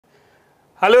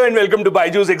Hello and welcome to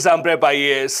BYJU'S Exam Prep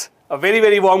IAS. A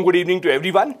very warm good evening to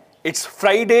everyone. It's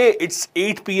Friday, it's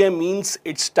 8 p.m. means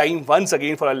it's time once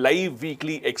again for a live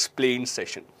weekly explained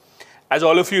session. As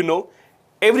all of you know,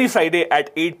 every Friday at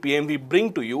 8 p.m. we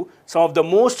bring to you some of the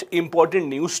most important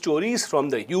news stories from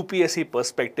the UPSC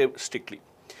perspective strictly.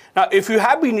 Now, if you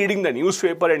have been reading the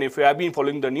newspaper and if you have been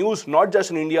following the news, not just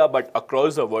in India but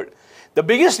across the world, the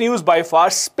biggest news by far,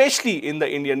 especially in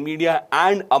the Indian media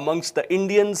and amongst the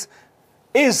Indians,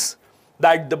 is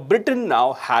that the Britain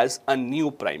now has a new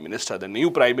Prime Minister. The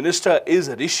new Prime Minister is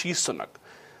Rishi Sunak.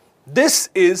 This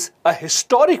is a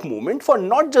historic moment for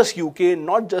not just UK,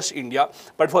 not just India,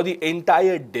 but for the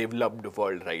entire developed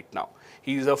world right now.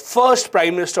 He is the first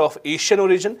Prime Minister of Asian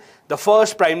origin, the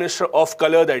first Prime Minister of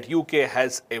color that UK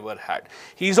has ever had.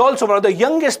 He is also one of the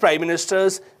youngest Prime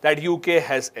Ministers that UK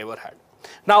has ever had.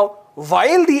 Now,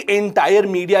 while the entire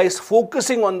media is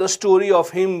focusing on the story of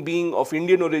him being of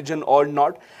Indian origin or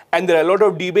not, and there are a lot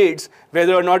of debates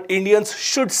whether or not Indians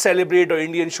should celebrate or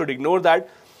Indians should ignore that,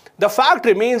 the fact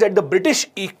remains that the British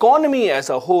economy as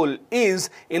a whole is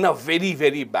in a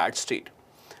very bad state.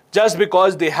 Just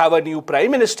because they have a new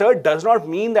Prime Minister does not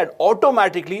mean that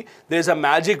automatically there is a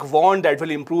magic wand that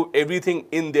will improve everything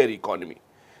in their economy.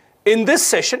 In this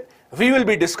session, we will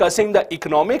be discussing the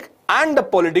economic and the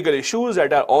political issues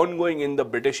that are ongoing in the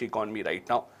British economy right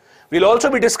now. We'll also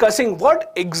be discussing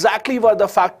what exactly were the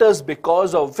factors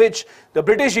because of which the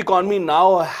British economy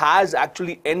now has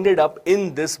actually ended up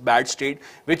in this bad state,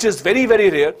 which is very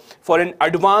rare for an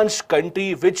advanced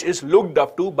country which is looked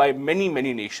up to by many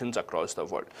nations across the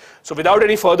world. So without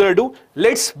any further ado,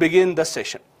 let's begin the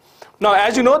session. Now,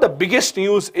 as you know, the biggest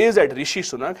news is that Rishi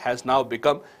Sunak has now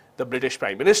become the British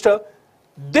Prime Minister.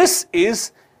 This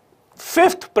is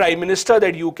fifth Prime Minister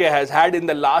that UK has had in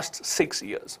the last 6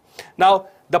 years. Now,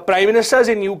 the Prime Ministers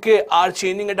in UK are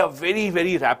changing at a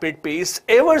very rapid pace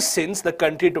ever since the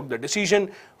country took the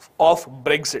decision of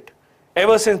Brexit.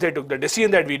 Ever since they took the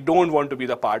decision that we don't want to be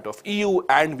the part of EU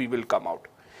and we will come out.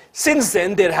 Since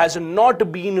then, there has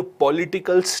not been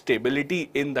political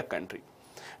stability in the country.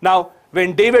 Now,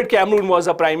 when David Cameron was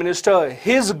a Prime Minister,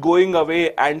 his going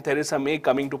away and Theresa May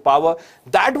coming to power,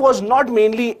 that was not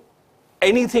mainly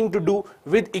anything to do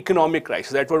with economic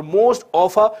crisis. That was most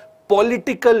of a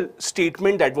political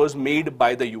statement that was made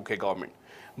by the UK government.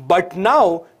 But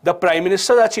now, the Prime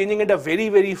Ministers are changing at a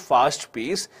very fast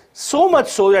pace, so much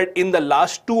so that in the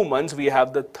last 2 months, we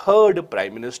have the third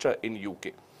Prime Minister in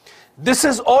UK. This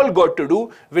has all got to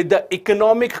do with the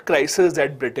economic crisis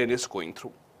that Britain is going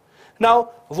through.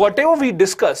 Now, whatever we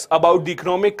discuss about the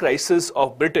economic crisis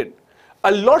of Britain,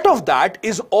 a lot of that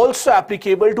is also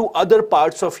applicable to other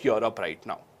parts of Europe right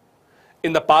now.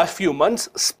 In the past few months,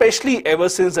 especially ever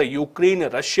since the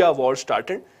Ukraine-Russia war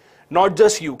started, not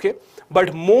just UK,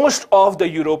 but most of the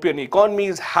European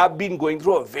economies have been going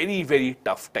through a very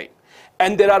tough time.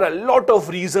 And there are a lot of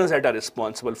reasons that are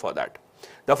responsible for that.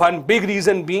 The one big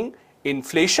reason being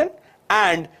inflation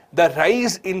and the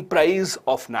rise in price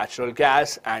of natural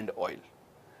gas and oil.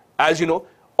 As you know,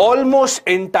 almost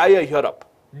entire Europe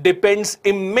depends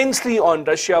immensely on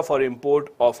Russia for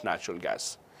import of natural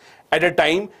gas. At a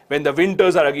time when the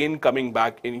winters are again coming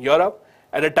back in Europe,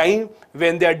 at a time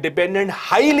when they are dependent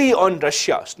highly on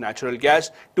Russia's natural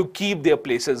gas to keep their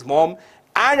places warm,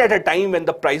 and at a time when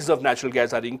the prices of natural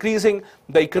gas are increasing,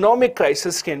 the economic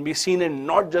crisis can be seen in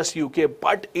not just UK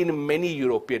but in many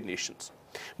European nations.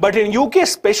 But in UK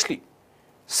especially,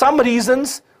 some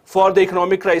reasons for the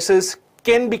economic crisis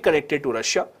can be connected to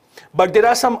Russia, but there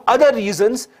are some other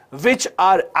reasons which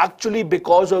are actually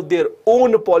because of their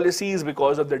own policies,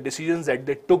 because of the decisions that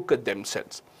they took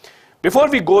themselves. Before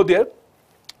we go there,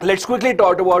 let's quickly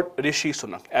talk about Rishi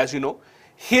Sunak. As you know,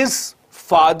 his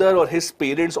father or his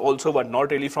parents also were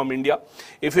not really from India.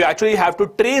 If you actually have to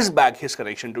trace back his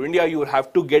connection to India, you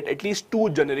have to get at least 2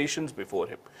 generations before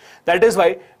him. That is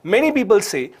why many people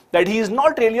say that he is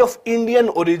not really of Indian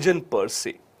origin per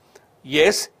se.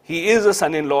 Yes, he is a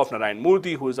son-in-law of Narayan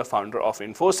Murthy, who is the founder of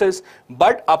Infosys,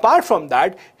 but apart from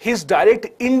that, his direct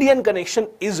Indian connection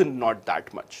is not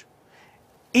that much.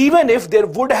 Even if there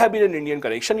would have been an Indian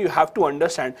connection, you have to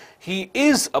understand he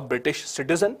is a British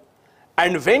citizen.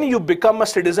 And when you become a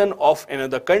citizen of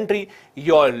another country,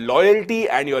 your loyalty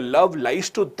and your love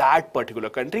lies to that particular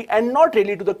country and not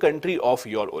really to the country of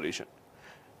your origin.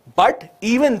 But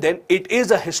even then, it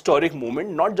is a historic moment,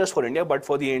 not just for India, but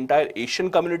for the entire Asian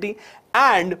community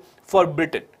and for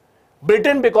Britain.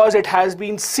 Britain, because it has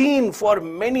been seen for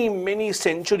many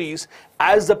centuries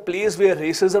as the place where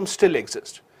racism still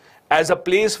exists, as a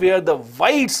place where the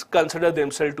whites consider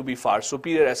themselves to be far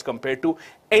superior as compared to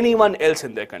anyone else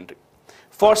in their country.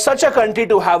 For such a country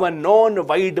to have a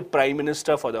non-white prime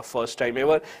minister for the first time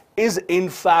ever is in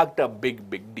fact a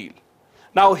big deal.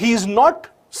 Now, he is not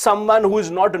someone who is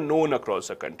not known across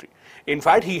the country. In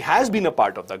fact, he has been a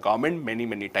part of the government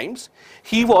many times.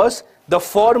 He was the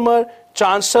former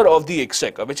Chancellor of the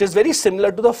Exchequer, which is very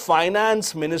similar to the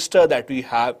finance minister that we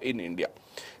have in India.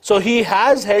 So he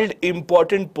has held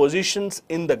important positions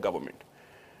in the government.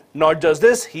 Not just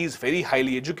this, he is very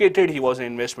highly educated. He was an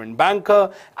investment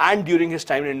banker, and during his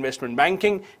time in investment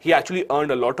banking, he actually earned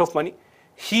a lot of money.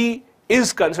 He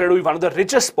is considered to be one of the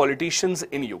richest politicians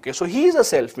in UK. So he is a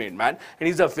self-made man, and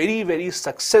he's a very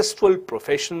successful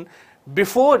profession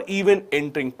before even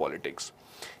entering politics.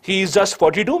 He is just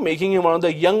 42, making him one of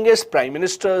the youngest prime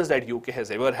ministers that UK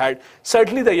has ever had,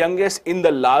 certainly the youngest in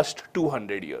the last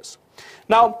 200 years.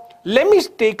 Now, let me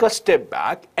take a step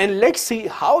back and let's see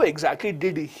how exactly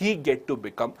did he get to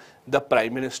become the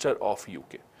Prime Minister of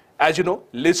UK. As you know,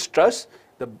 Liz Truss,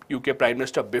 the UK Prime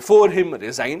Minister before him,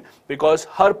 resigned because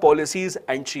her policies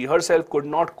and she herself could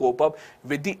not cope up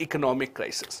with the economic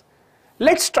crisis.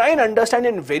 Let's try and understand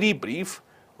in very brief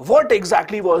what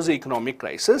exactly was the economic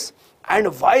crisis and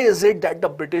why is it that the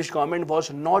British government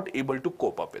was not able to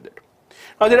cope up with it.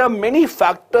 Now, there are many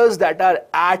factors that are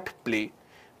at play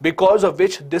because of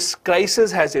which this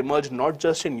crisis has emerged not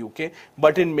just in UK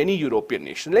but in many European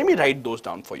nations. Let me write those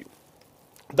down for you.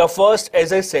 The first,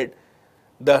 as I said,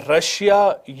 the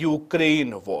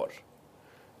Russia-Ukraine war.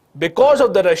 Because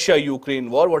of the Russia-Ukraine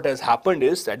war, what has happened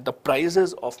is that the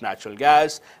prices of natural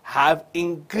gas have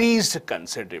increased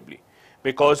considerably,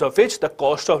 because of which the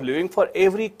cost of living for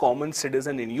every common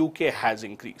citizen in UK has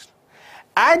increased.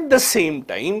 At the same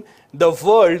time, the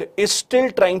world is still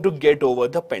trying to get over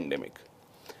the pandemic.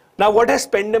 Now, what has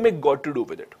pandemic got to do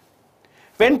with it?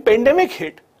 When pandemic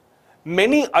hit,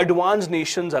 many advanced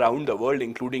nations around the world,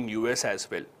 including US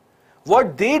as well,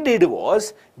 what they did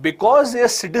was, because their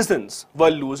citizens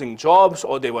were losing jobs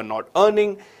or they were not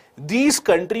earning, these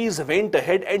countries went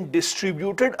ahead and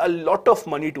distributed a lot of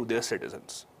money to their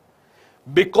citizens.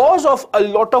 Because of a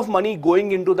lot of money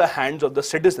going into the hands of the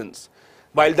citizens,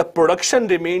 while the production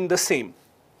remained the same,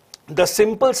 the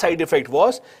simple side effect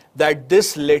was that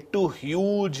this led to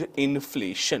huge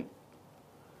inflation.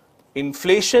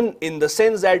 Inflation in the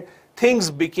sense that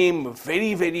things became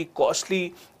very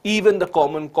costly. Even the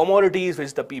common commodities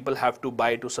which the people have to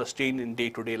buy to sustain in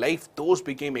day-to-day life, those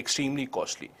became extremely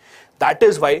costly. That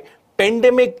is why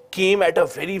pandemic came at a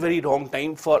very wrong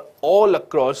time for all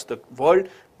across the world,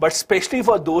 but especially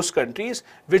for those countries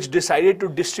which decided to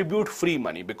distribute free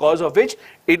money, because of which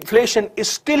inflation is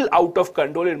still out of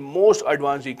control in most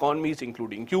advanced economies,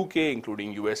 including UK,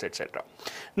 including US, etc.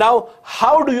 Now,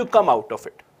 how do you come out of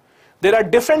it? There are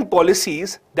different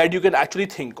policies that you can actually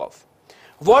think of.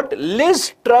 What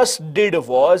Liz Truss did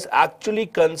was actually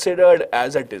considered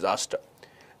as a disaster.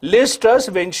 Liz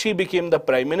Truss, when she became the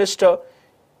Prime Minister,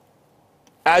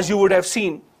 as you would have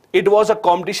seen, it was a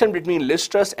competition between Liz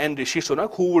Truss and Rishi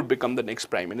Sunak who would become the next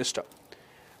Prime Minister.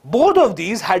 Both of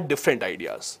these had different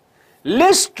ideas.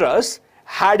 Liz Truss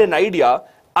had an idea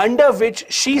under which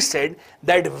she said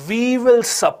that we will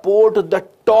support the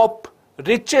top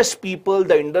richest people,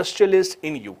 the industrialists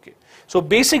in UK. So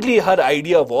basically her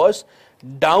idea was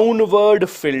downward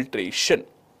filtration.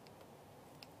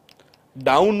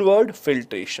 Downward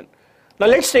filtration. Now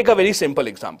let's take a very simple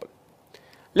example.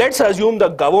 Let's assume the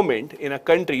government in a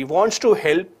country wants to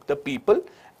help the people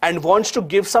and wants to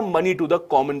give some money to the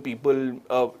common people,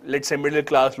 let's say middle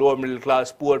class, lower middle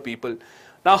class, poor people.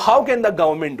 Now, how can the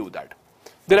government do that?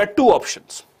 There are two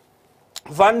options.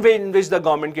 One way in which the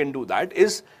government can do that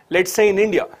is, let's say in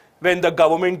India, when the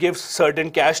government gives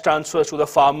certain cash transfers to the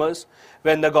farmers,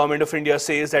 when the government of India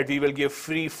says that we will give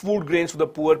free food grains to the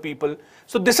poor people.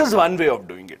 So this is one way of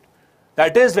doing it.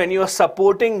 That is, when you are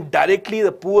supporting directly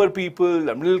the poor people,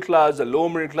 the middle class, the lower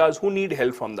middle class who need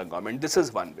help from the government. This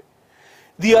is one way.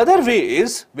 The other way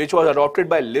is, which was adopted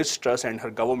by Liz Truss and her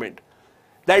government,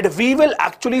 that we will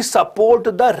actually support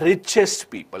the richest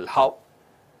people. How?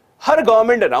 Her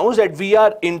government announced that we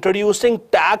are introducing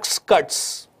tax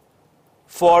cuts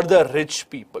for the rich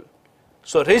people.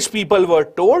 So rich people were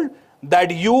told that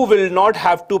you will not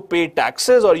have to pay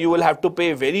taxes, or you will have to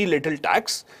pay very little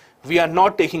tax. We are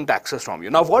not taking taxes from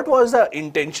you. Now, what was the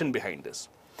intention behind this?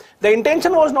 The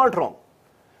intention was not wrong.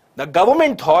 The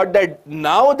government thought that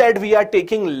now that we are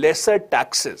taking lesser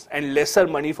taxes and lesser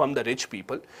money from the rich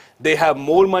people, they have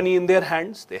more money in their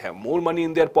hands, they have more money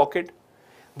in their pocket.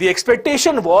 The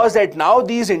expectation was that now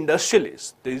these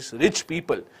industrialists, these rich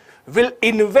people, will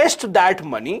invest that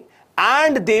money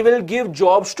and they will give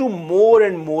jobs to more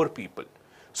and more people.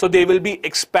 So there will be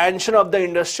expansion of the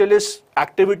industrialist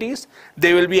activities,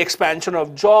 there will be expansion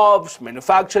of jobs,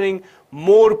 manufacturing,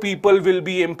 more people will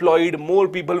be employed, more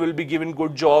people will be given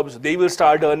good jobs, they will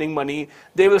start earning money,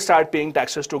 they will start paying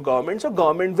taxes to government, so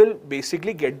government will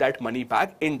basically get that money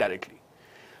back indirectly.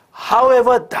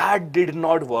 However, that did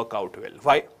not work out well.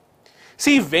 Why?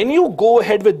 See, when you go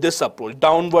ahead with this approach,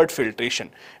 downward filtration,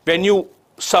 when you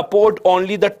support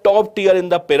only the top tier in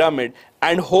the pyramid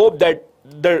and hope that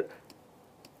the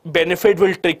benefit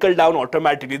will trickle down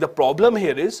automatically, the problem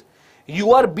here is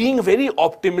you are being very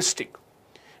optimistic.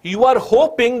 You are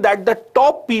hoping that the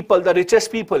top people, the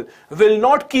richest people, will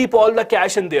not keep all the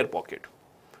cash in their pocket.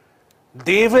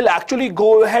 They will actually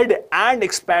go ahead and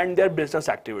expand their business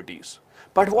activities.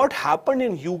 But what happened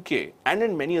in UK and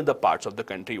in many other parts of the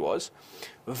country was,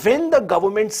 when the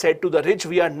government said to the rich,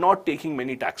 we are not taking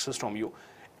many taxes from you,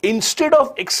 instead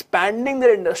of expanding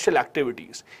their industrial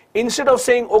activities, instead of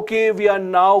saying, okay, we are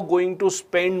now going to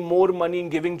spend more money in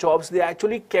giving jobs, they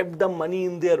actually kept the money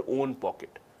in their own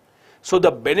pocket. So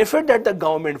the benefit that the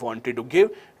government wanted to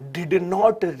give did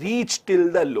not reach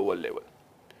till the lower level.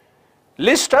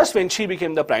 Liz Truss, when she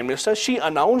became the Prime Minister, she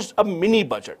announced a mini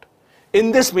budget.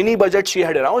 In this mini budget, she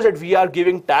had announced that we are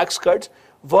giving tax cuts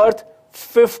worth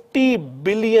 £50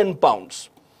 billion.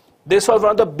 This was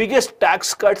one of the biggest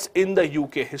tax cuts in the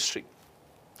UK history.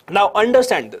 Now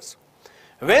understand this.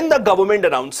 When the government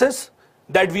announces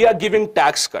that we are giving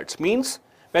tax cuts, means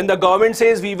when the government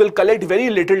says we will collect very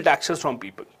little taxes from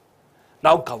people.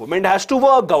 Now government has to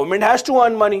work, government has to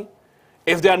earn money.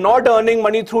 If they are not earning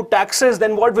money through taxes,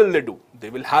 then what will they do? They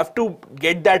will have to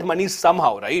get that money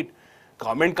somehow, right?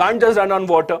 Government can't just run on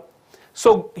water.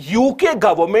 So UK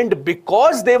government,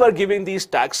 because they were giving these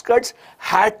tax cuts,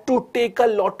 had to take a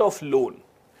lot of loan.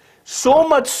 So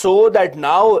much so that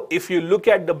now if you look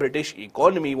at the British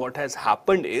economy, what has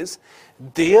happened is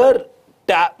their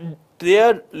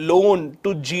loan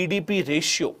to GDP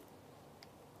ratio,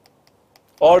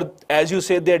 or as you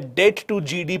say, their debt to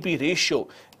GDP ratio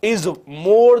is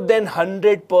more than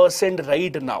 100%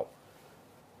 right now.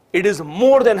 It is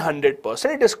more than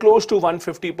 100%. It is close to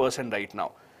 150% right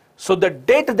now. So the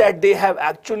debt that they have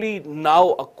actually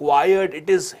now acquired, it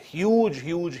is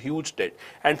huge debt.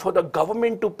 And for the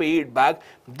government to pay it back,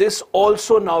 this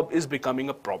also now is becoming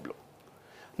a problem.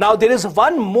 Now there is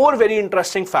one more very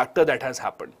interesting factor that has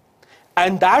happened.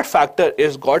 And that factor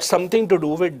is got something to do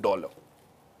with dollar.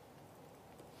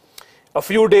 A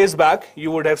few days back,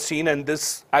 you would have seen, and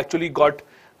this actually got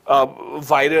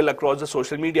viral across the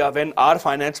social media, when our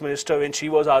finance minister, when she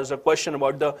was asked a question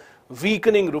about the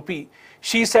weakening rupee,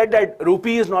 she said that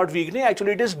rupee is not weakening,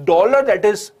 actually it is dollar that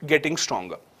is getting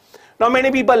stronger. Now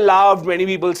many people laughed, many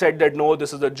people said that no,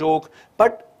 this is a joke,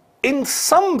 but in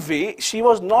some way she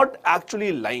was not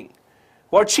actually lying.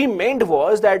 What she meant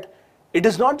was that it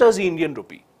is not just the Indian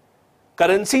rupee.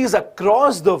 Currencies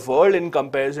across the world in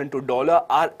comparison to dollar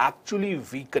are actually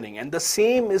weakening, and the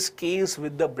same is case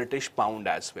with the British pound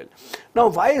as well. Now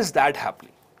why is that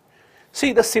happening?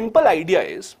 See, the simple idea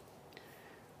is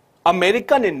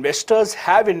American investors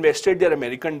have invested their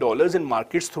American dollars in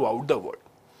markets throughout the world.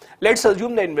 Let's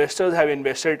assume the investors have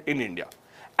invested in India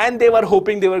and they were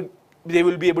hoping they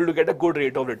will be able to get a good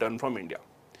rate of return from India.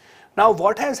 Now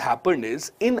what has happened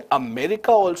is in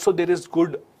America also there is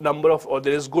good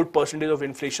percentage of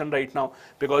inflation right now,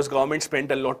 because government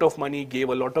spent a lot of money, gave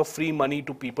a lot of free money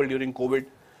to people during COVID.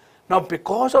 Now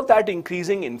because of that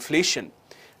increasing inflation,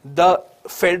 the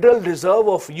Federal Reserve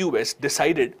of US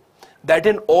decided that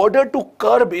in order to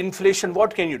curb inflation,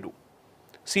 what can you do?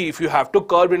 See, if you have to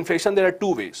curb inflation, there are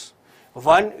two ways.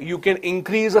 One, you can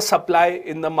increase the supply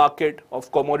in the market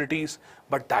of commodities,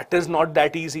 but that is not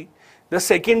that easy. The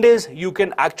second is you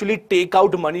can actually take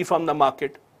out money from the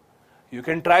market. You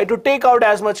can try to take out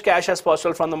as much cash as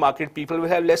possible from the market. People will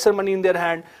have lesser money in their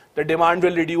hand. The demand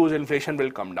will reduce, inflation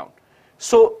will come down.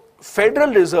 So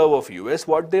Federal Reserve of US,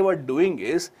 what they were doing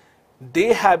is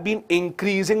they have been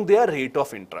increasing their rate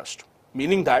of interest.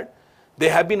 Meaning that they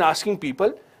have been asking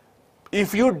people,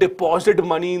 if you deposit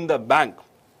money in the bank,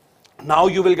 now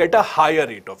you will get a higher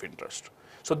rate of interest.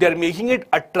 So they are making it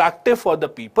attractive for the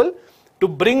people to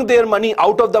bring their money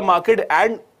out of the market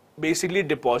and basically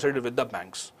deposit it with the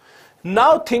banks.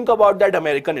 Now think about that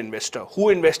American investor who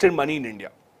invested money in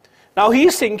India. Now he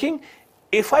is thinking,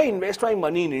 if I invest my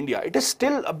money in India, it is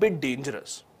still a bit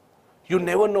dangerous. You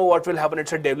never know what will happen.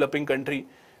 It's a developing country.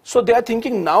 So they are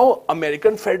thinking, now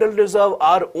American Federal Reserve,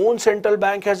 our own central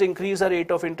bank, has increased the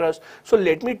rate of interest. So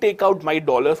let me take out my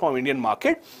dollar from Indian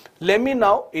market. Let me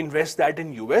now invest that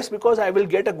in US because I will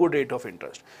get a good rate of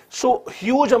interest. So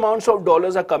huge amounts of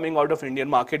dollars are coming out of Indian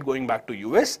market going back to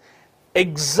US.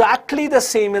 Exactly the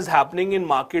same is happening in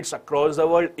markets across the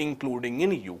world, including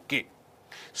in UK.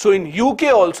 So in UK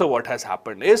also what has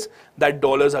happened is that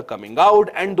dollars are coming out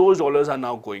and those dollars are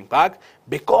now going back,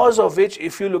 because of which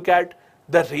if you look at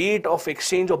the rate of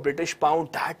exchange of British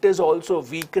pound, that is also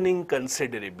weakening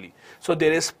considerably. So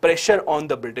there is pressure on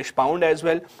the British pound as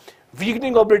well.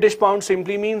 Weakening of British pound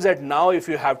simply means that now if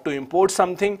you have to import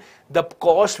something, the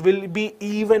cost will be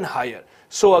even higher.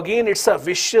 So again, it's a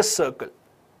vicious circle.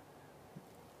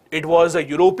 It was the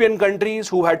European countries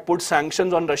who had put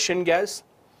sanctions on Russian gas,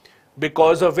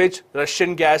 because of which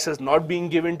Russian gas is not being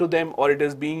given to them, or it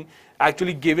is being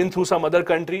actually given through some other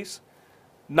countries.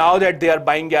 Now that they are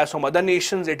buying gas from other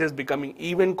nations, it is becoming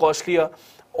even costlier.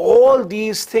 All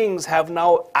these things have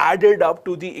now added up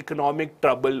to the economic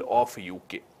trouble of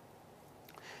UK.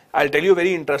 I'll tell you a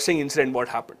very interesting incident what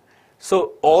happened.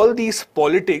 So all these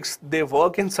politics, they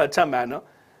work in such a manner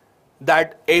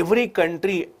that every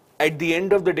country at the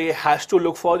end of the day has to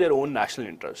look for their own national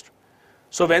interest.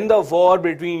 So when the war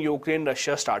between Ukraine and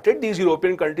Russia started, these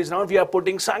European countries, now we are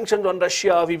putting sanctions on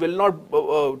Russia, we will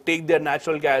not take their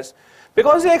natural gas,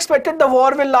 because they expected the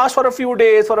war will last for a few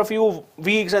days, for a few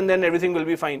weeks, and then everything will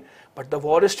be fine. But the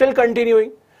war is still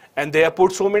continuing, and they have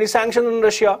put so many sanctions on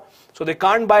Russia, so they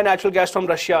can't buy natural gas from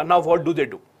Russia. Now what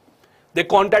do? They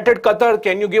contacted Qatar,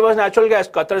 can you give us natural gas?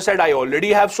 Qatar said, I already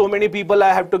have so many people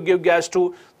I have to give gas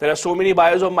to. There are so many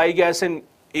buyers of my gas in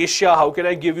Asia, how can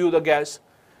I give you the gas?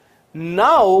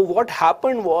 Now, what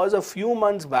happened was a few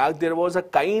months back, there was a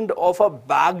kind of a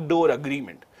backdoor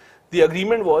agreement. The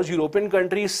agreement was European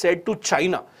countries said to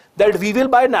China that we will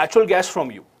buy natural gas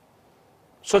from you.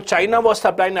 So China was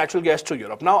supplying natural gas to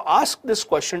Europe. Now ask this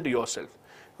question to yourself.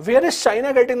 Where is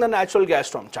China getting the natural gas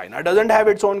from? China doesn't have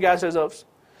its own gas reserves.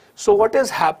 So what is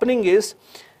happening is,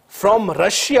 from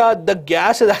Russia, the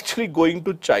gas is actually going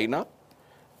to China,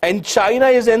 and China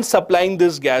is then supplying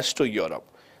this gas to Europe,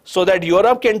 so that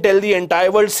Europe can tell the entire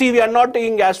world, see, we are not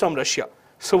taking gas from Russia.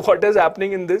 So what is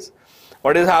happening in this?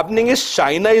 What is happening is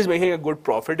China is making a good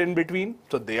profit in between,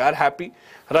 so they are happy.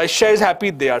 Russia is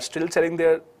happy, they are still selling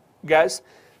their gas.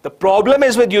 The problem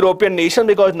is with European nations,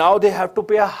 because now they have to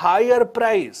pay a higher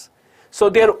price. So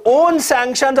their own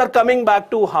sanctions are coming back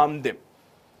to harm them.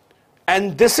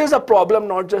 And this is a problem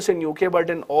not just in UK, but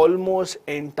in almost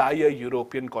entire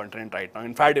European continent right now.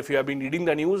 In fact, if you have been reading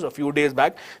the news a few days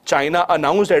back, China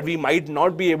announced that we might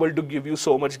not be able to give you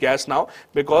so much gas now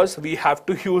because we have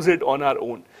to use it on our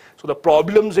own. So the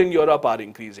problems in Europe are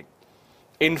increasing.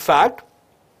 In fact,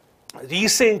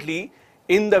 recently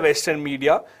in the Western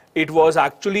media, it was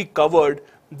actually covered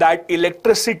that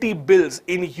electricity bills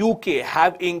in UK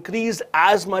have increased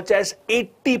as much as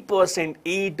 80%,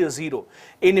 80.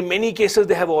 In many cases,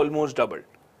 they have almost doubled.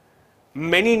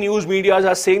 Many news medias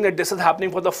are saying that this is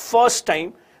happening for the first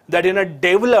time, that in a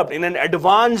developed, in an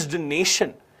advanced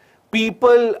nation,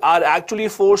 people are actually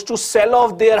forced to sell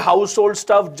off their household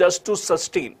stuff just to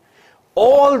sustain.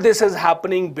 All this is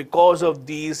happening because of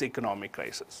these economic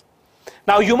crises.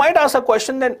 Now, you might ask a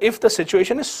question then, if the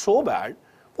situation is so bad,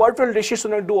 what will Rishi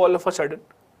Sunak do all of a sudden?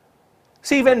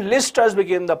 See, when Liz Truss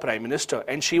became the Prime Minister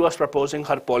and she was proposing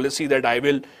her policy that I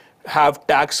will have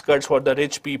tax cuts for the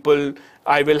rich people,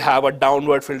 I will have a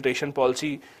downward filtration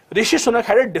policy, Rishi Sunak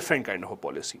had a different kind of a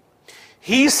policy.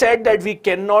 He said that we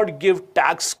cannot give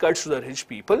tax cuts to the rich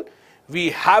people. We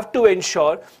have to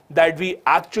ensure that we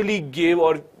actually give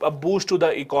a boost to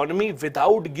the economy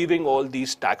without giving all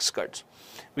these tax cuts.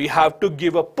 We have to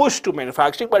give a push to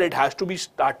manufacturing, but it has to be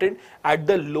started at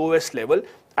the lowest level,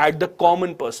 at the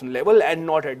common person level, and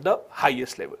not at the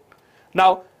highest level.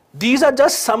 Now, these are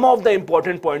just some of the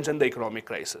important points in the economic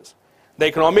crisis. The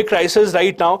economic crisis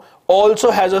right now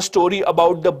also has a story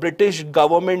about the British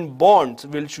government bonds,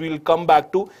 which we'll come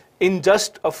back to in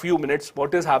just a few minutes,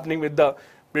 what is happening with the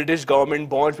British government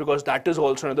bonds, because that is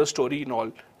also another story in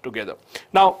all together.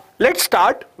 Now, let's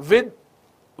start with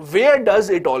where does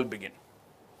it all begin?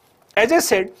 As I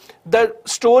said, the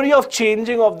story of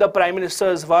changing of the prime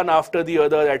ministers one after the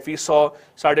other that we saw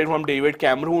starting from David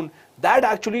Cameron, that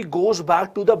actually goes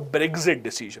back to the Brexit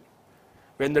decision.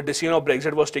 When the decision of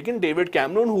Brexit was taken, David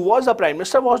Cameron, who was the prime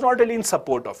minister, was not really in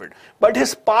support of it. But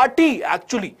his party,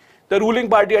 actually, the ruling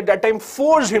party at that time,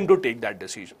 forced him to take that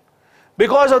decision.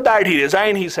 Because of that, he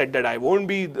resigned. He said that I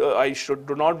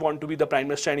do not want to be the prime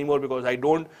minister anymore because I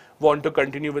don't want to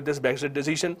continue with this Brexit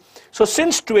decision. So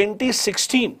since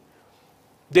 2016,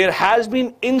 there has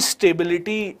been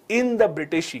instability in the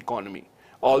British economy.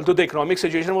 Although the economic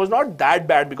situation was not that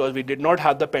bad because we did not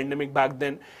have the pandemic back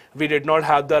then, we did not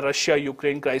have the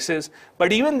Russia-Ukraine crisis,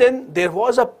 but even then there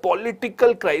was a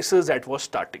political crisis that was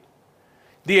starting.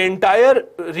 The entire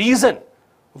reason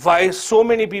why so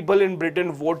many people in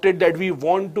Britain voted that we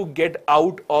want to get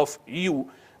out of EU.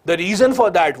 The reason for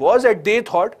that was that they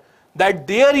thought that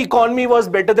their economy was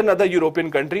better than other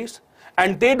European countries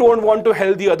and they don't want to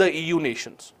help the other EU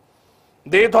nations.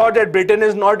 They thought that Britain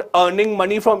is not earning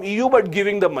money from EU but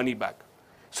giving the money back.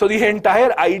 So the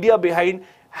entire idea behind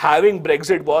having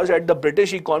Brexit was that the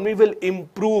British economy will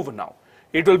improve now.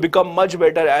 It will become much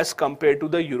better as compared to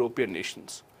the European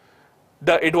nations.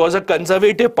 It was a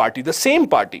conservative party, the same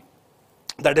party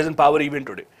that is in power even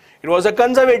today. It was a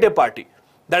conservative party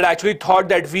that actually thought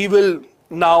that we will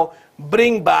now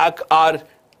bring back our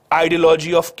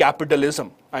ideology of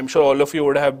capitalism. I'm sure all of you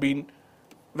would have been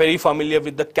very familiar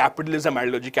with the capitalism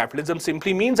ideology. Capitalism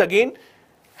simply means, again,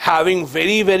 having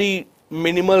very, very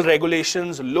minimal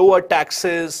regulations, lower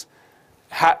taxes,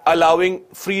 allowing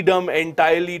freedom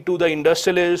entirely to the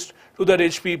industrialists, to the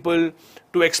rich people,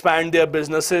 to expand their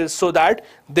businesses so that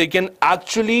they can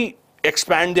actually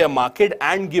expand their market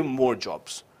and give more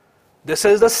jobs. This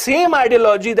is the same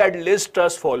ideology that Liz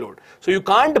Truss followed. So you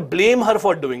can't blame her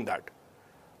for doing that.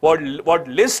 What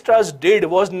Liz Truss did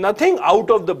was nothing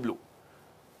out of the blue.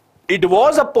 It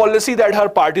was a policy that her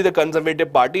party, the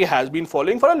Conservative Party, has been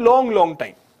following for a long, long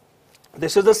time.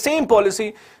 This is the same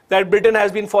policy that Britain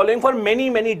has been following for many,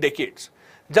 many decades.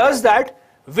 Just that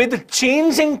with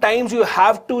changing times, you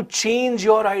have to change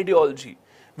your ideology.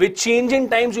 With changing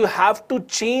times, you have to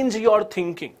change your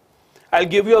thinking. I'll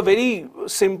give you a very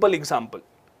simple example.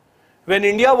 When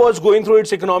India was going through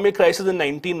its economic crisis in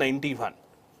 1991,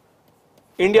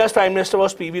 India's Prime Minister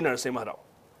was P.V. Narasimha Rao.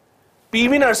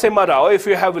 P.V. Narasimha Rao, if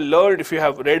you have learned, if you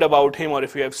have read about him or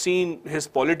if you have seen his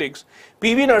politics,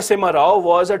 P.V. Narasimha Rao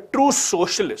was a true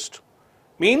socialist.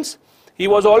 Means he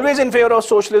was always in favor of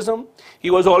socialism,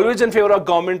 he was always in favor of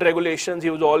government regulations, he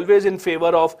was always in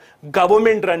favor of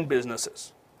government-run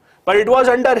businesses. But it was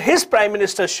under his prime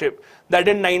ministership that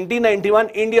in 1991,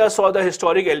 India saw the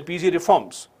historic LPG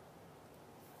reforms.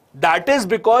 That is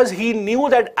because he knew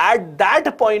that at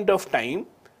that point of time,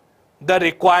 the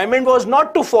requirement was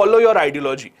not to follow your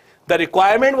ideology. The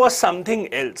requirement was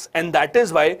something else. And that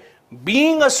is why,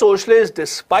 being a socialist,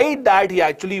 despite that, he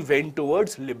actually went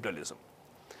towards liberalism.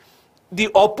 The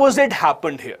opposite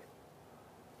happened here.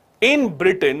 In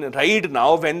Britain, right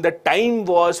now, when the time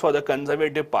was for the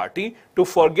Conservative Party to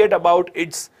forget about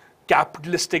its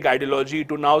capitalistic ideology,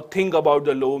 to now think about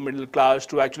the lower middle class,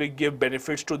 to actually give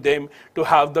benefits to them, to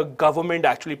have the government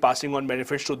actually passing on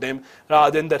benefits to them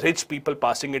rather than the rich people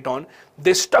passing it on,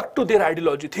 they stuck to their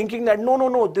ideology thinking that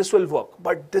no, this will work.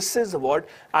 But this is what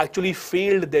actually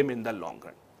failed them in the long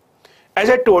run. As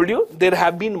I told you, there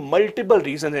have been multiple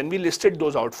reasons and we listed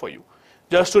those out for you.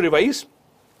 Just to revise,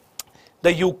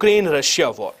 the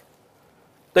Ukraine-Russia war.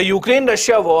 The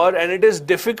Ukraine-Russia war, and it is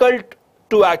difficult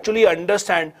to actually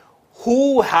understand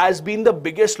who has been the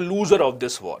biggest loser of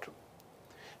this war.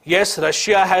 Yes,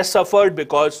 Russia has suffered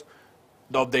because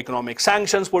of the economic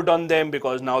sanctions put on them,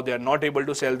 because now they are not able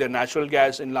to sell their natural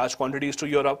gas in large quantities to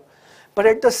Europe. But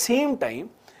at the same time,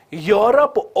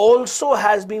 Europe also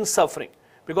has been suffering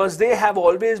because they have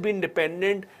always been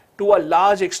dependent to a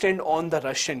large extent on the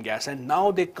Russian gas, and now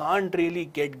they can't really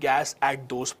get gas at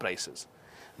those prices.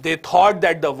 They thought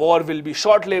that the war will be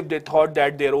short-lived, they thought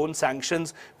that their own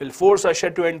sanctions will force Russia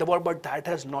to end the war, but that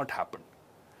has not happened.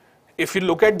 If you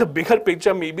look at the bigger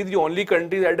picture, maybe the only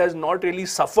country that has not really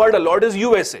suffered a lot is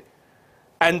USA.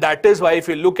 And that is why if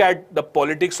you look at the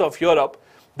politics of Europe,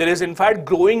 there is in fact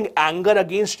growing anger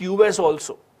against US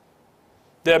also.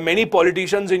 There are many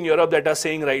politicians in Europe that are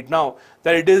saying right now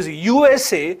that it is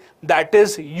USA that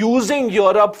is using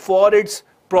Europe for its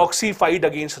proxy fight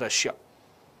against Russia.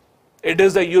 It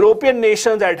is the European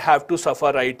nations that have to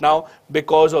suffer right now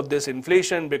because of this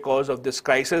inflation, because of this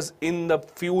crisis in the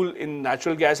fuel, in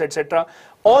natural gas, etc.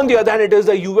 On the other hand, it is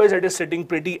the US that is sitting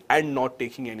pretty and not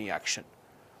taking any action.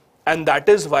 And that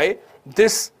is why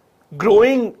this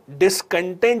growing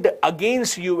discontent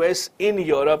against US in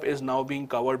Europe is now being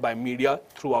covered by media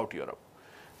throughout Europe.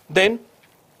 Then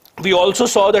we also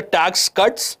saw the tax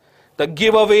cuts, the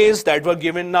giveaways that were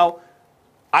given now.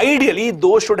 Ideally,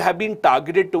 those should have been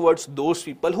targeted towards those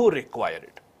people who require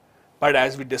it. But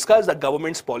as we discussed, the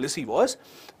government's policy was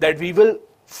that we will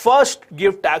first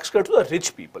give tax cuts to the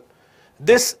rich people.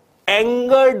 This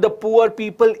angered the poor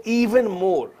people even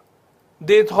more.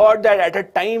 They thought that at a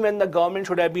time when the government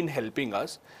should have been helping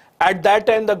us, at that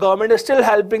time the government is still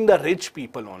helping the rich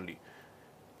people only.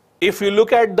 If you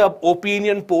look at the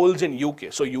opinion polls in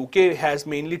UK, so UK has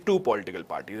mainly two political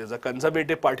parties. There's a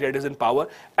Conservative Party that is in power,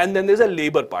 and then there's a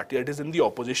Labour Party that is in the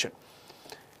opposition.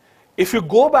 If you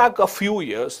go back a few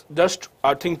years, just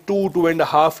I think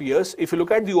 2.5 years, if you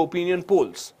look at the opinion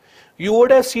polls, you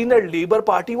would have seen that Labour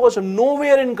Party was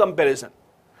nowhere in comparison.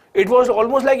 It was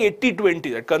almost like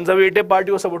 80-20, that Conservative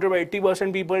Party was supported by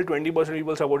 80% people, 20%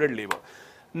 people supported Labour.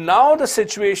 Now the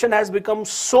situation has become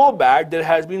so bad, there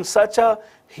has been such a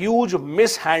huge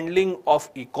mishandling of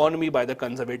economy by the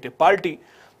Conservative Party,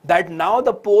 that now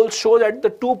the polls show that the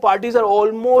two parties are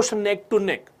almost neck to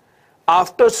neck.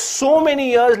 After so many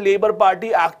years, Labour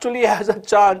Party actually has a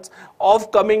chance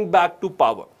of coming back to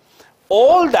power.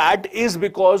 All that is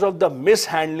because of the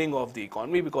mishandling of the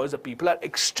economy, because the people are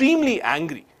extremely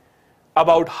angry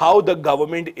about how the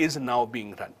government is now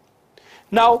being run.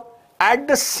 Now, at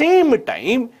the same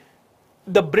time,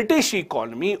 the British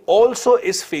economy also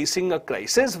is facing a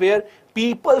crisis where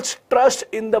people's trust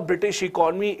in the British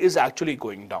economy is actually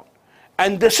going down.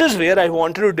 And this is where I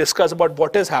wanted to discuss about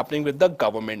what is happening with the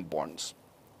government bonds.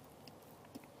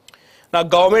 Now,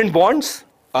 government bonds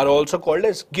are also called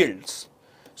as gilts.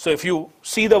 So if you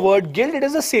see the word gilt, it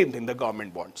is the same thing, the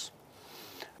government bonds.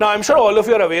 Now, I'm sure all of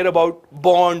you are aware about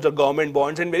bonds or government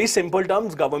bonds. In very simple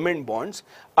terms, government bonds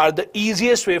are the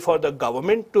easiest way for the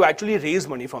government to actually raise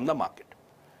money from the market.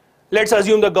 Let's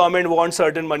assume the government wants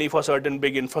certain money for certain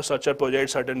big infrastructure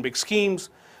projects, certain big schemes.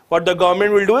 What the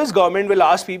government will do is government will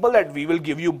ask people that we will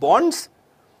give you bonds.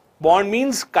 Bond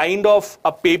means kind of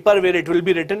a paper where it will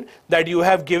be written that you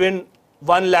have given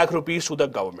 1 lakh rupees to the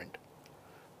government.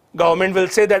 Government will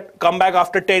say that come back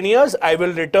after 10 years, I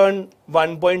will return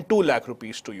 1.2 lakh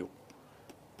rupees to you.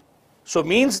 So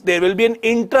means there will be an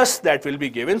interest that will be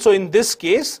given. So in this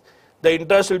case, the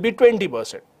interest will be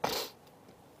 20%.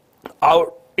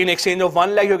 In exchange of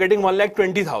 1 lakh, you're getting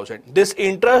 1,20,000. This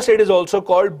interest rate is also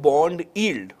called bond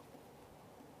yield.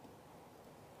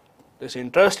 This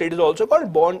interest rate is also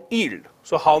called bond yield.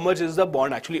 So how much is the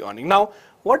bond actually earning? Now,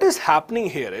 what is happening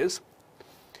here is,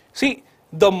 see,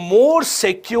 the more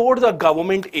secure the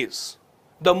government is,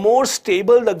 the more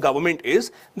stable the government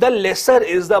is, the lesser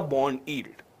is the bond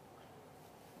yield.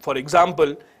 For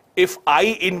example, if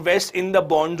I invest in the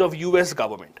bonds of US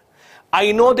government,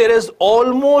 I know there is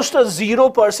almost a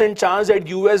 0% chance that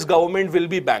US government will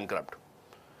be bankrupt.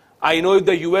 I know if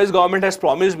the US government has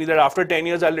promised me that after 10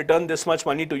 years I'll return this much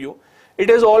money to you, it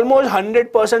is almost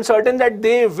 100% certain that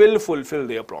they will fulfill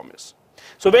their promise.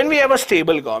 So when we have a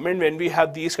stable government, when we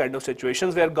have these kind of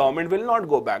situations where government will not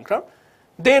go bankrupt,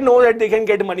 they know that they can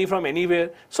get money from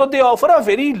anywhere. So they offer a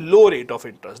very low rate of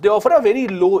interest. They offer a very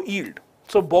low yield.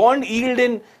 So bond yield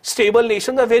in stable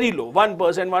nations are very low, 1%,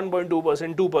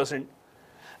 1.2%, 2%.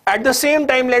 At the same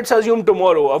time, let's assume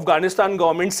tomorrow Afghanistan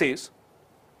government says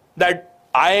that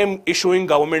I am issuing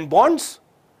government bonds.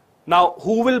 Now,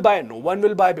 who will buy? No one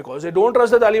will buy because they don't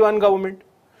trust the Taliban government.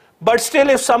 But still,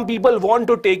 if some people want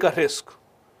to take a risk,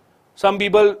 some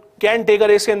people can take a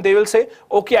risk and they will say,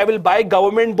 okay, I will buy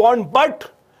government bond,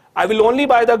 but I will only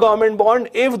buy the government bond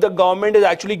if the government is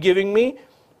actually giving me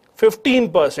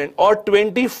 15% or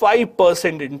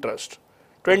 25% interest,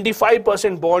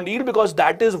 25% bond yield, because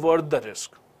that is worth the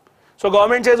risk. So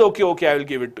government says, okay, I will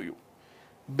give it to you.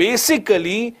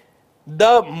 Basically,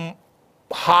 the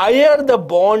higher the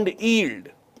bond yield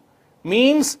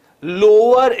means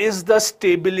lower is the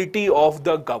stability of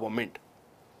the government.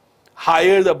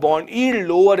 Higher the bond yield,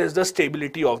 lower is the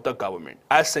stability of the government.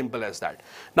 As simple as that.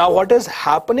 Now, what is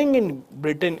happening in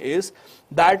Britain is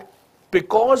that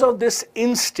because of this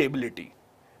instability,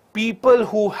 people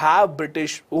who have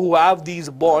these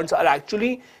bonds are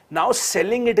actually now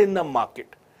selling it in the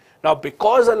market. Now,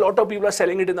 because a lot of people are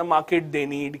selling it in the market, they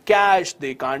need cash,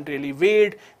 they can't really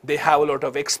wait, they have a lot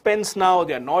of expense now,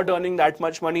 they are not earning that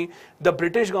much money. The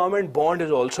British government bond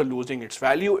is also losing its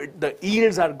value, the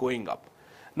yields are going up.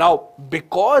 Now,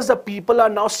 because the people are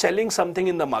now selling something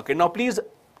in the market, now please,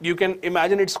 you can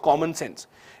imagine it's common sense.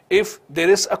 If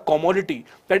there is a commodity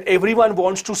that everyone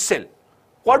wants to sell,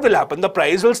 what will happen? The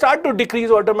price will start to decrease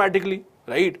automatically,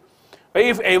 right?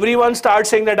 If everyone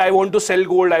starts saying that I want to sell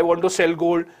gold,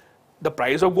 the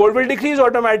price of gold will decrease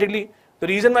automatically. The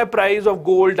reason why price of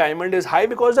gold, diamond is high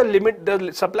because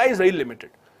the supply is very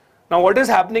limited. Now what is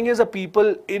happening is the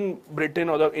people in Britain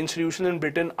or the institutions in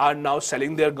Britain are now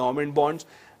selling their government bonds.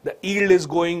 The yield is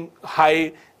going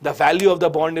high, the value of the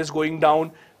bond is going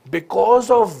down, because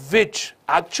of which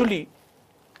actually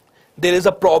there is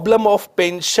a problem of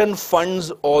pension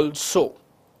funds also.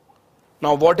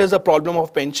 Now what is the problem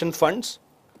of pension funds?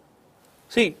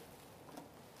 See,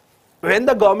 when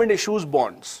the government issues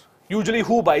bonds, usually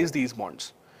who buys these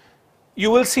bonds?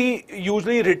 You will see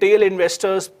usually retail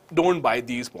investors don't buy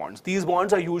these bonds. These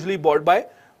bonds are usually bought by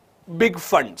big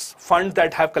funds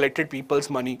that have collected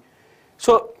people's money.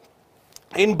 So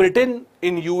In Britain,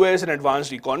 in US and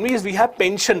advanced economies, we have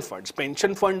pension funds.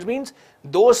 Pension funds means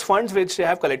those funds which they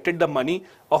have collected the money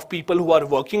of people who are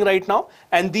working right now,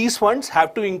 and these funds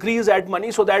have to increase that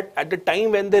money so that at the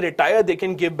time when they retire, they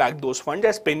can give back those funds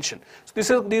as pension.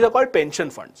 So these are called pension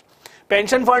funds.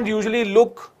 Pension funds usually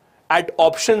look at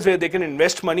options where they can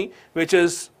invest money, which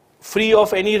is free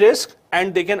of any risk,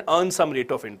 and they can earn some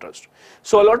rate of interest.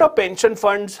 So a lot of pension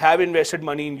funds have invested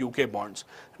money in UK bonds.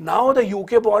 Now the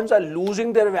UK bonds are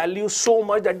losing their value so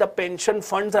much that the pension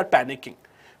funds are panicking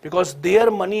because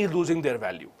their money is losing their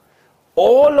value.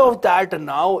 All of that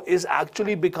now is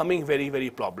actually becoming very, very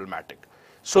problematic.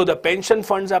 So the pension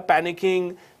funds are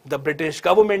panicking. The British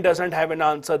government doesn't have an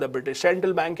answer. The British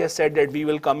Central Bank has said that we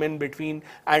will come in between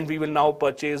and we will now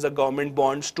purchase the government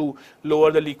bonds to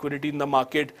lower the liquidity in the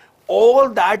market. All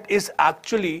that is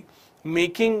actually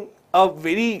making a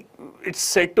very, it's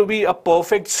said to be a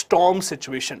perfect storm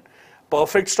situation.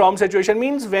 Perfect storm situation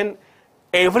means when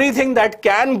everything that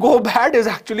can go bad is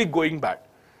actually going bad.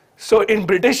 So in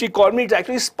British economy, it's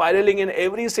actually spiraling, and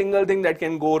every single thing that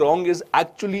can go wrong is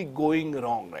actually going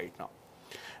wrong right now.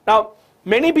 Now,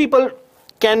 many people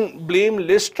can blame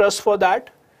Liz Truss for that.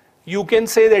 You can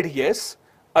say that yes,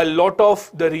 a lot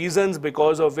of the reasons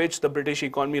because of which the British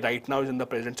economy right now is in the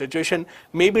present situation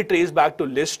may be traced back to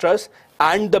Liz Truss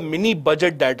and the mini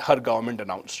budget that her government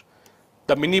announced.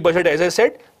 The mini budget, as I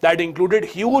said, that included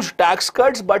huge tax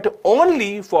cuts, but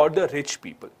only for the rich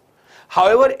people.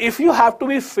 However, if you have to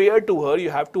be fair to her, you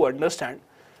have to understand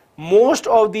most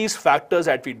of these factors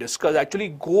that we discuss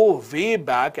actually go way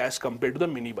back as compared to the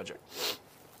mini budget.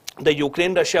 The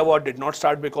Ukraine-Russia war did not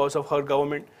start because of her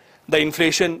government. The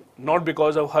inflation, not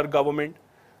because of her government.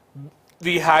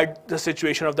 We had the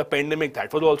situation of the pandemic,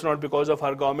 that was also not because of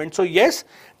her government. So yes,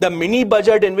 the mini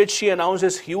budget in which she announced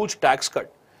this huge tax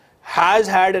cut has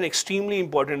had an extremely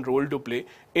important role to play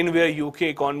in where UK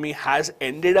economy has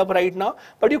ended up right now.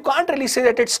 But you can't really say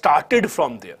that it started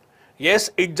from there. Yes,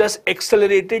 it just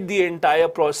accelerated the entire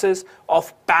process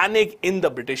of panic in the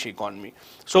British economy.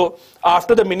 So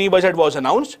after the mini budget was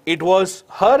announced, it was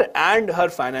her and her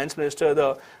finance minister,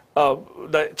 the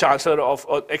Chancellor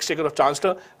of Exchequer of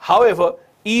Chancellor. However,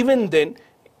 even then,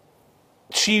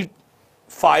 she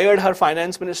fired her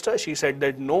finance minister. She said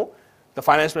that no, the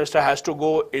finance minister has to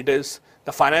go. It is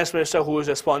the finance minister who is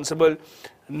responsible.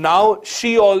 Now,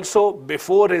 she also,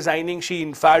 before resigning, she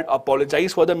in fact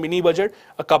apologized for the mini budget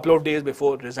a couple of days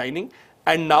before resigning.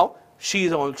 And now she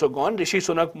is also gone. Rishi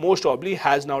Sunak most probably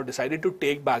has now decided to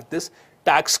take back this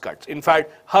tax cuts. In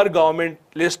fact, her government,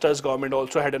 Liz Truss government,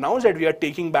 also had announced that we are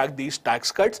taking back these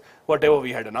tax cuts, whatever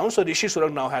we had announced. So Rishi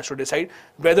Sunak now has to decide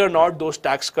whether or not those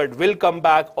tax cuts will come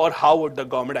back or how would the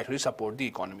government actually support the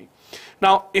economy.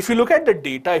 Now, if you look at the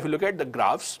data, if you look at the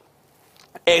graphs,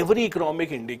 every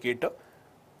economic indicator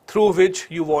through which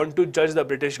you want to judge the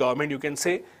British government, you can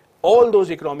say all those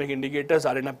economic indicators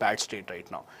are in a bad state right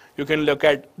now. You can look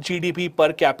at GDP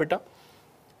per capita.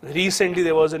 Recently,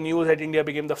 there was a news that India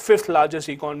became the 5th largest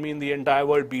economy in the entire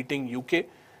world, beating UK.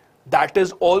 That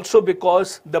is also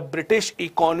because the British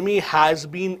economy has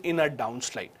been in a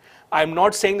downslide. I'm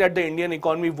not saying that the Indian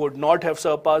economy would not have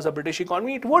surpassed the British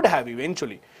economy. It would have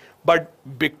eventually. But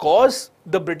because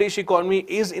the British economy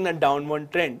is in a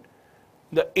downward trend,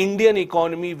 the Indian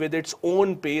economy with its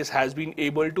own pace has been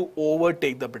able to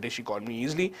overtake the British economy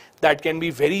easily. That can be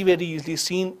very, very easily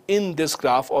seen in this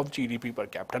graph of GDP per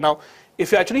capita. Now,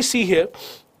 if you actually see here,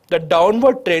 the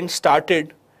downward trend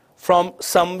started from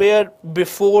somewhere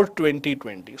before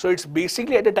 2020. So it's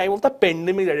basically at the time of the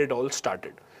pandemic that it all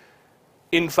started.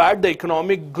 In fact, the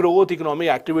economic growth, economic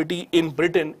activity in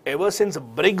Britain ever since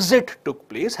Brexit took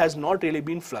place has not really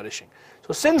been flourishing.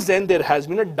 So since then, there has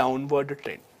been a downward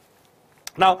trend.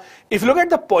 Now, if you look at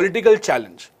the political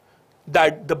challenge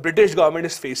that the British government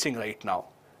is facing right now,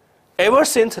 ever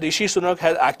since Rishi Sunak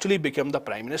has actually become the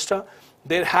Prime Minister,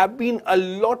 there have been a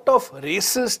lot of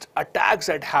racist attacks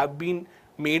that have been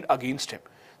made against him.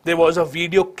 There was a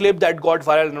video clip that got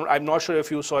viral. I'm not sure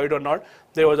if you saw it or not.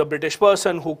 There was a British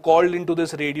person who called into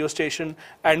this radio station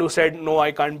and who said, no,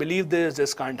 I can't believe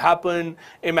this can't happen.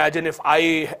 Imagine if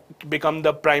I become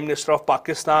the Prime Minister of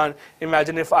Pakistan.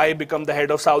 Imagine if I become the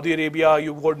head of Saudi Arabia,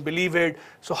 you won't believe it.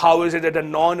 So how is it that a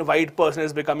non-white person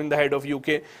is becoming the head of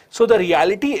UK? So the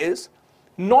reality is,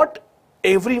 not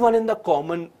everyone in the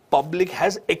common public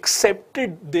has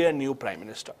accepted their new Prime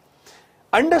Minister.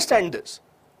 Understand this.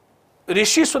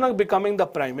 Rishi Sunak becoming the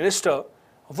Prime Minister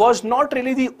was not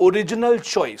really the original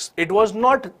choice. It was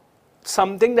not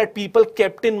something that people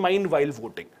kept in mind while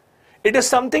voting. It is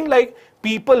something like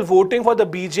people voting for the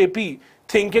BJP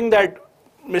thinking that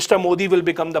Mr. Modi will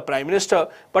become the Prime Minister,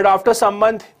 but after some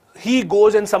month he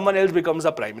goes and someone else becomes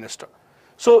the prime minister.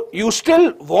 So you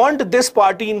still want this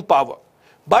party in power,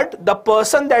 but the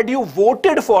person that you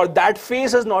voted for, that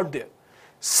face is not there.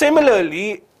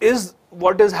 Similarly is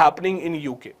what is happening in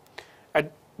UK. And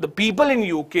the people in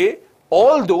UK,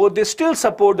 although they still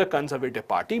support the Conservative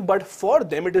Party, but for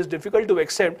them it is difficult to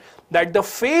accept that the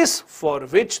face for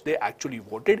which they actually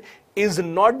voted is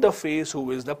not the face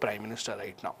who is the Prime Minister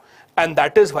right now. And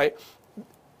that is why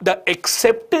the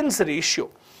acceptance ratio,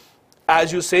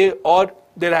 as you say, or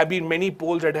there have been many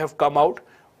polls that have come out,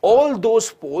 all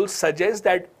those polls suggest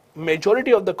that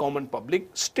majority of the common public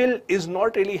still is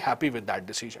not really happy with that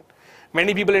decision.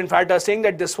 Many people in fact are saying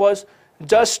that this was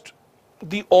just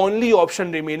the only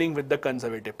option remaining with the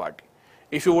Conservative Party.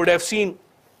 If you would have seen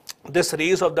this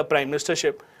race of the Prime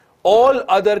Ministership, all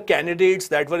other candidates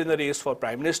that were in the race for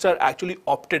Prime Minister actually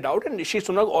opted out and Rishi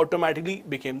Sunak automatically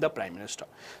became the Prime Minister.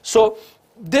 So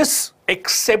this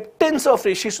acceptance of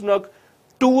Rishi Sunak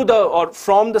to the or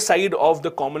from the side of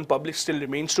the common public still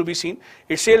remains to be seen.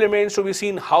 It still remains to be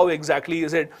seen how exactly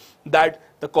is it that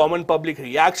the common public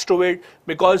reacts to it,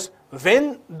 because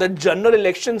when the general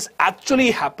elections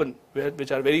actually happen,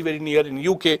 which are very, very near in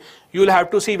UK, you will have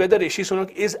to see whether Rishi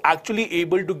Sunak is actually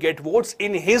able to get votes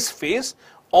in his face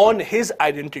on his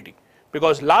identity.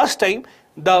 Because last time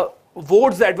the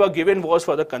votes that were given was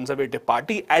for the Conservative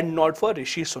Party and not for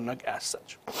Rishi Sunak as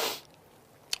such.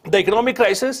 The economic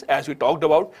crisis, as we talked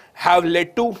about, have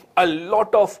led to a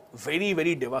lot of very,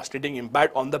 very devastating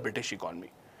impact on the British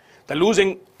economy.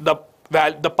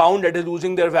 The pound that is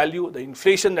losing their value, the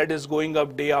inflation that is going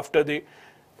up day after day,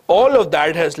 all of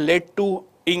that has led to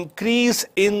increase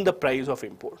in the price of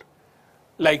import.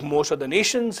 Like most of the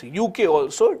nations, UK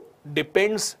also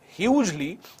depends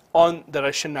hugely on the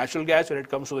Russian natural gas when it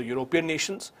comes to the European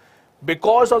nations.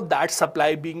 Because of that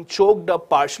supply being choked up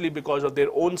partially because of their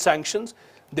own sanctions,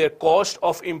 their cost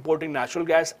of importing natural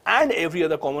gas and every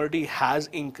other commodity has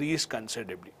increased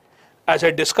considerably. As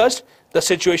I discussed, the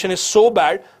situation is so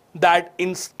bad that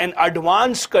in an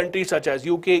advanced country such as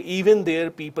UK, even there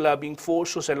people are being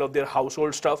forced to sell off their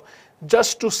household stuff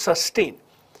just to sustain.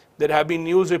 There have been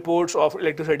news reports of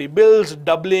electricity bills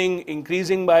doubling,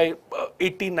 increasing by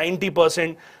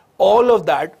 80–90%. All of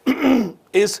that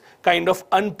is kind of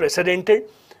unprecedented,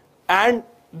 and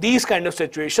these kind of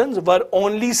situations were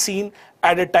only seen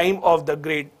at a time of the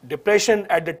Great Depression,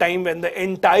 at the time when the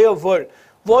entire world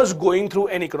was going through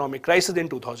an economic crisis in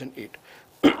 2008.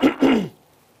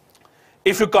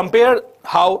 If you compare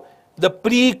how the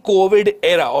pre-COVID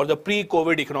era or the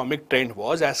pre-COVID economic trend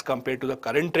was as compared to the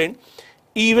current trend,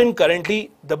 even currently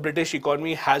the British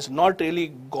economy has not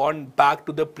really gone back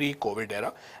to the pre-COVID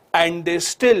era, and they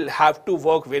still have to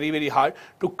work very, very hard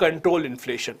to control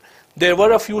inflation. There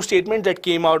were a few statements that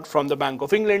came out from the Bank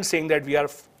of England saying that we are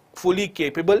fully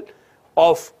capable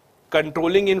of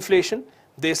controlling inflation.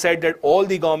 They said that all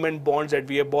the government bonds that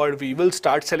we have bought, we will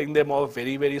start selling them off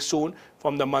very, very soon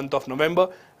from the month of November.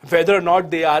 Whether or not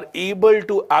they are able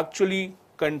to actually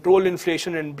control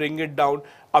inflation and bring it down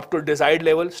up to desired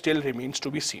level still remains to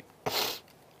be seen.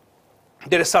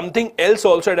 There is something else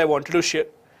also that I wanted to share.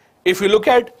 If you look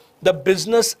at the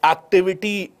business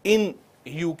activity in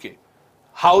UK,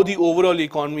 how the overall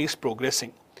economy is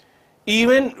progressing,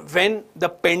 even when the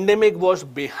pandemic was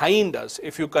behind us,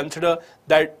 if you consider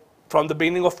that from the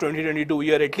beginning of 2022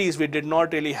 year at least, we did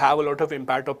not really have a lot of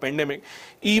impact of pandemic.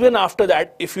 Even after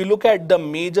that, if you look at the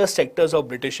major sectors of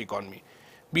British economy,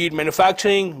 be it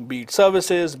manufacturing, be it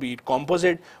services, be it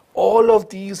composite, all of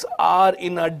these are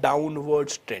in a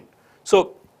downwards trend.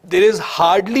 So there is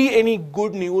hardly any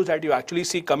good news that you actually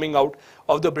see coming out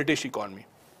of the British economy.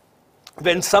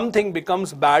 When something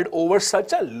becomes bad over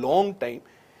such a long time,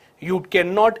 you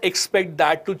cannot expect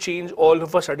that to change all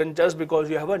of a sudden just because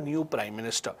you have a new prime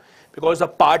minister. Because the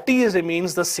party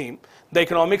remains the same, the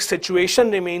economic situation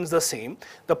remains the same,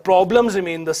 the problems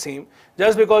remain the same.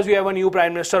 Just because you have a new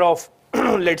prime minister of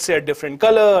let's say a different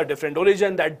color, a different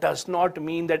origin, that does not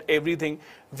mean that everything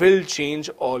will change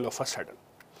all of a sudden.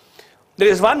 There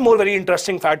is one more very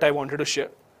interesting fact I wanted to share.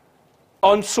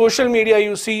 On social media,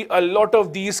 you see a lot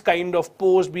of these kind of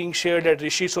posts being shared that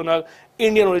Rishi Sunak,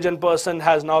 Indian origin person,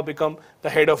 has now become the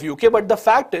head of UK. But the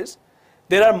fact is,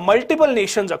 there are multiple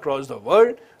nations across the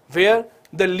world where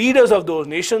the leaders of those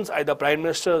nations, either prime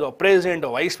ministers or president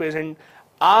or vice president,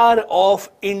 are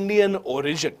of Indian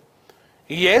origin.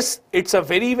 Yes, it's a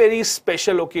very, very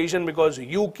special occasion because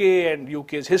UK and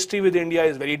UK's history with India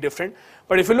is very different.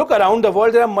 But if you look around the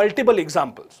world, there are multiple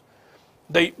examples.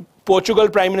 The Portugal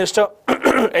Prime Minister,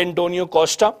 Antonio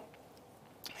Costa,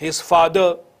 his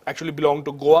father actually belonged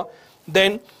to Goa.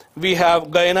 Then We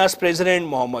have Guyana's president,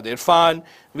 Mohammad Irfan.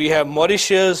 We have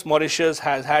Mauritius. Mauritius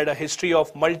has had a history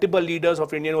of multiple leaders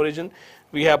of Indian origin.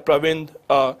 We have Pravind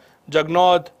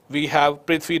Jugnauth. We have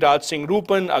Prithvi Raj Singh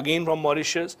Rupan, again from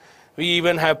Mauritius. We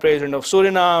even have President of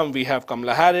Suriname. We have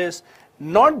Kamala Harris.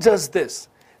 Not just this.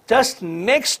 Just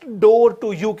next door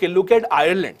to UK, look at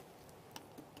Ireland.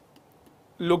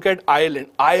 Look at Ireland.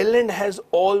 Ireland has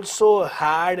also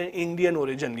had an Indian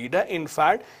origin leader. In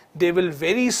fact, they will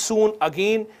very soon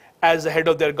again, as the head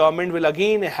of their government, will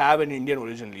again have an Indian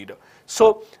origin leader.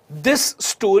 So this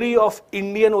story of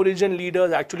Indian origin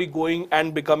leaders actually going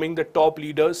and becoming the top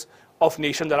leaders of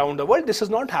nations around the world, this is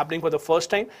not happening for the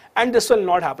first time, and this will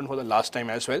not happen for the last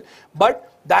time as well.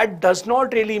 But that does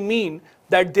not really mean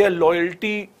that their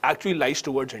loyalty actually lies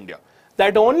towards India.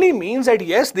 That only means that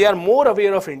yes, they are more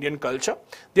aware of Indian culture,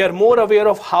 they are more aware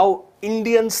of how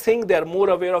Indians think, they are more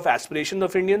aware of aspirations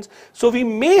of Indians. So we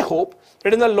may hope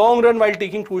that in the long run, while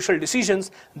taking crucial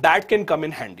decisions, that can come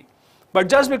in handy. But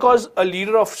just because a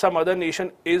leader of some other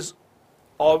nation is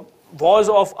or was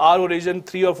of our origin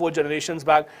 3 or 4 generations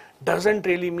back doesn't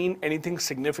really mean anything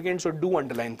significant, so do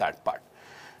underline that part.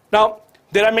 Now,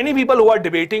 there are many people who are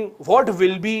debating what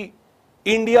will be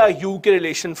India-UK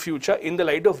relation future in the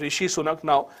light of Rishi Sunak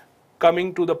now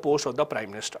coming to the post of the Prime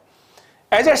Minister.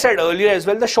 As I said earlier as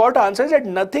well, the short answer is that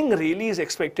nothing really is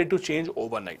expected to change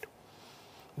overnight.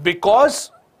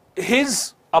 Because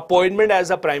his appointment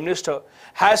as a Prime Minister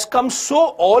has come so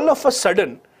all of a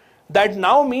sudden that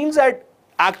now means that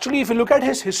actually if you look at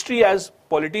his history as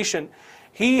politician,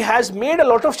 he has made a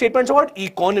lot of statements about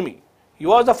economy. He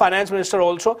was the finance minister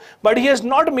also, but he has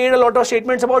not made a lot of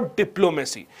statements about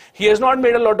diplomacy. He has not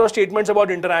made a lot of statements about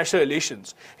international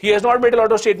relations. He has not made a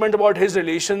lot of statements about his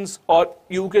relations or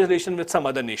UK's relation with some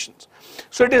other nations.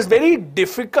 So it is very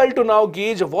difficult to now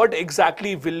gauge what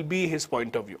exactly will be his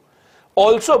point of view.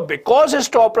 Also, because his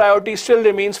top priority still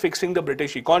remains fixing the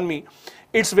British economy,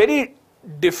 it's very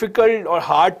difficult or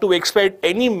hard to expect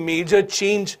any major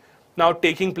change now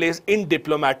taking place in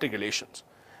diplomatic relations.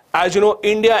 As you know,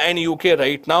 India and UK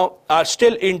right now are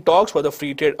still in talks for the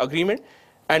free trade agreement,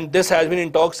 and this has been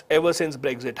in talks ever since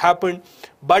Brexit happened,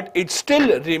 but it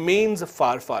still remains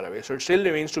far, far away. So it still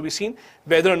remains to be seen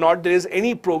whether or not there is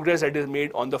any progress that is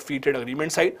made on the free trade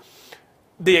agreement side.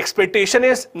 The expectation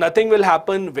is nothing will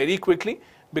happen very quickly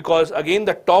because again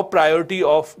the top priority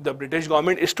of the British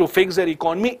government is to fix their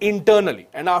economy internally,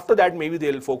 and after that maybe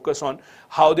they will focus on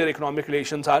how their economic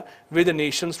relations are with the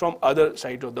nations from other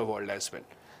sides of the world as well.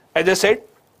 As I said,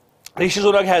 Rishi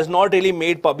Sunak has not really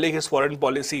made public his foreign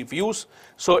policy views,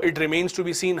 so it remains to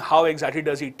be seen how exactly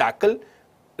does he tackle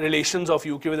relations of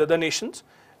UK with other nations.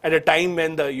 At a time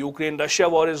when the Ukraine-Russia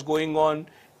war is going on,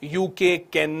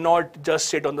 UK cannot just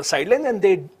sit on the sideline and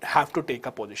they have to take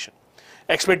a position.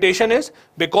 Expectation is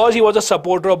because he was a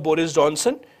supporter of Boris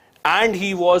Johnson and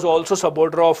he was also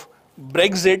supporter of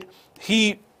Brexit,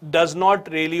 he does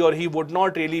not really or he would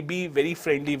not really be very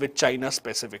friendly with China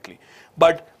specifically.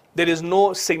 But there is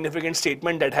no significant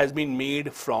statement that has been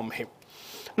made from him.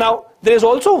 Now, there is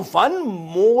also one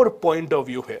more point of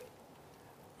view here.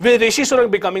 With Rishi Sunak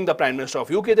becoming the Prime Minister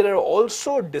of UK, there are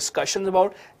also discussions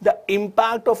about the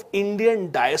impact of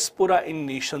Indian diaspora in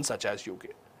nations such as UK.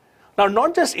 Now,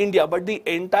 not just India, but the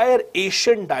entire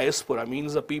Asian diaspora,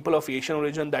 means the people of Asian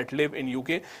origin that live in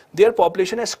UK, their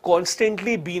population has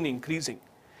constantly been increasing.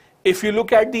 If you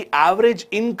look at the average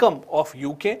income of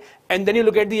UK and then you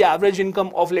look at the average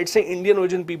income of, let's say, Indian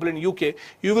origin people in UK,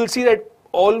 you will see that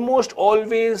almost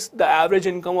always the average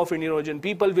income of Indian origin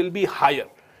people will be higher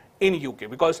in UK,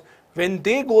 because when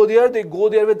they go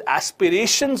there with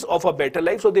aspirations of a better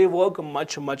life, so they work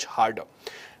much, much harder.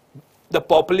 The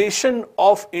population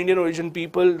of Indian origin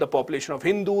people, the population of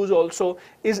Hindus also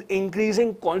is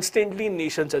increasing constantly in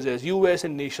nations such as US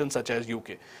and nations such as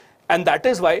UK. And that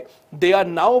is why they are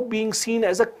now being seen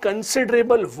as a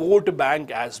considerable vote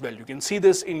bank as well. You can see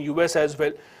this in US as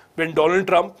well. When Donald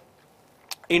Trump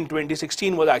in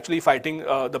 2016 was actually fighting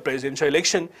the presidential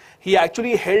election, he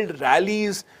actually held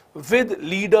rallies with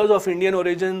leaders of Indian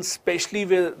origin, especially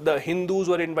where the Hindus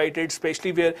were invited,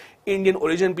 especially where Indian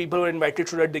origin people were invited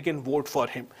so that they can vote for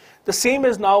him. The same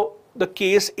is now the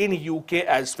case in UK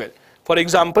as well. For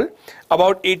example,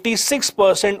 about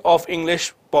 86% of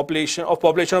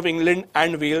population of England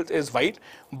and Wales is white,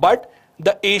 but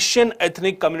the Asian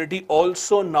ethnic community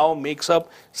also now makes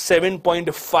up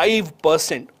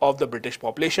 7.5% of the British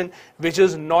population, which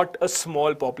is not a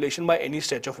small population by any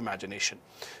stretch of imagination.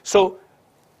 So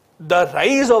the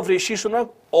rise of Rishi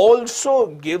Sunak also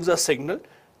gives a signal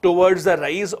towards the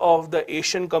rise of the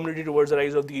Asian community, towards the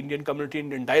rise of the Indian community,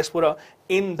 Indian diaspora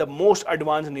in the most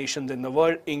advanced nations in the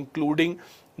world, including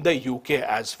the UK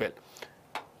as well.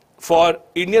 For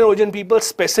Indian origin people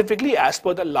specifically, as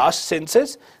per the last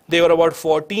census, there were about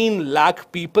 14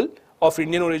 lakh people of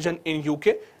Indian origin in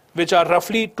UK, which are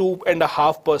roughly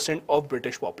 2.5% of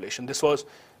British population. This was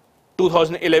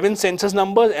 2011 census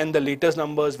numbers, and the latest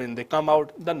numbers, when they come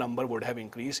out, the number would have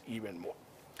increased even more.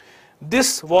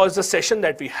 This was the session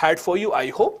that we had for you.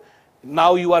 I hope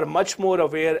now you are much more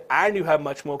aware and you have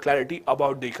much more clarity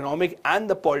about the economic and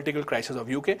the political crisis of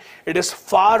UK. It is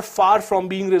far, far from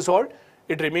being resolved.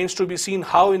 It remains to be seen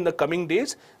how in the coming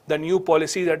days the new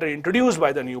policies that are introduced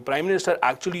by the new Prime Minister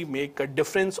actually make a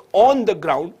difference on the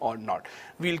ground or not.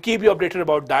 We'll keep you updated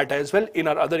about that as well in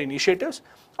our other initiatives.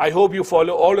 I hope you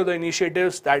follow all of the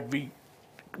initiatives that we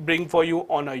bring for you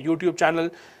on our YouTube channel,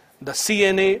 the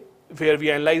CNA, where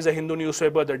we analyze the Hindu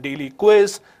newspaper, the daily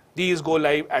quiz. These go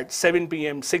live at 7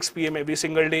 p.m., 6 p.m. every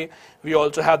single day. We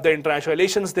also have the international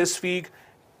relations this week,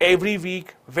 every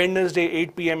week, Wednesday,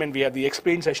 8 p.m. and we have the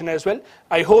explained session as well.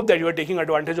 I hope that you are taking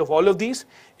advantage of all of these.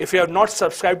 If you have not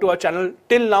subscribed to our channel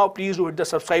till now, please do hit the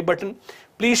subscribe button.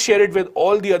 Please share it with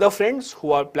all the other friends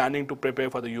who are planning to prepare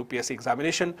for the UPSC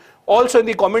examination. Also in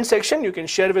the comment section, you can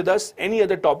share with us any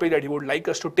other topic that you would like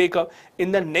us to take up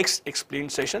in the next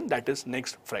explained session, that is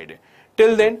next Friday.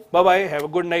 Till then, bye-bye, have a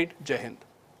good night, Jai Hind.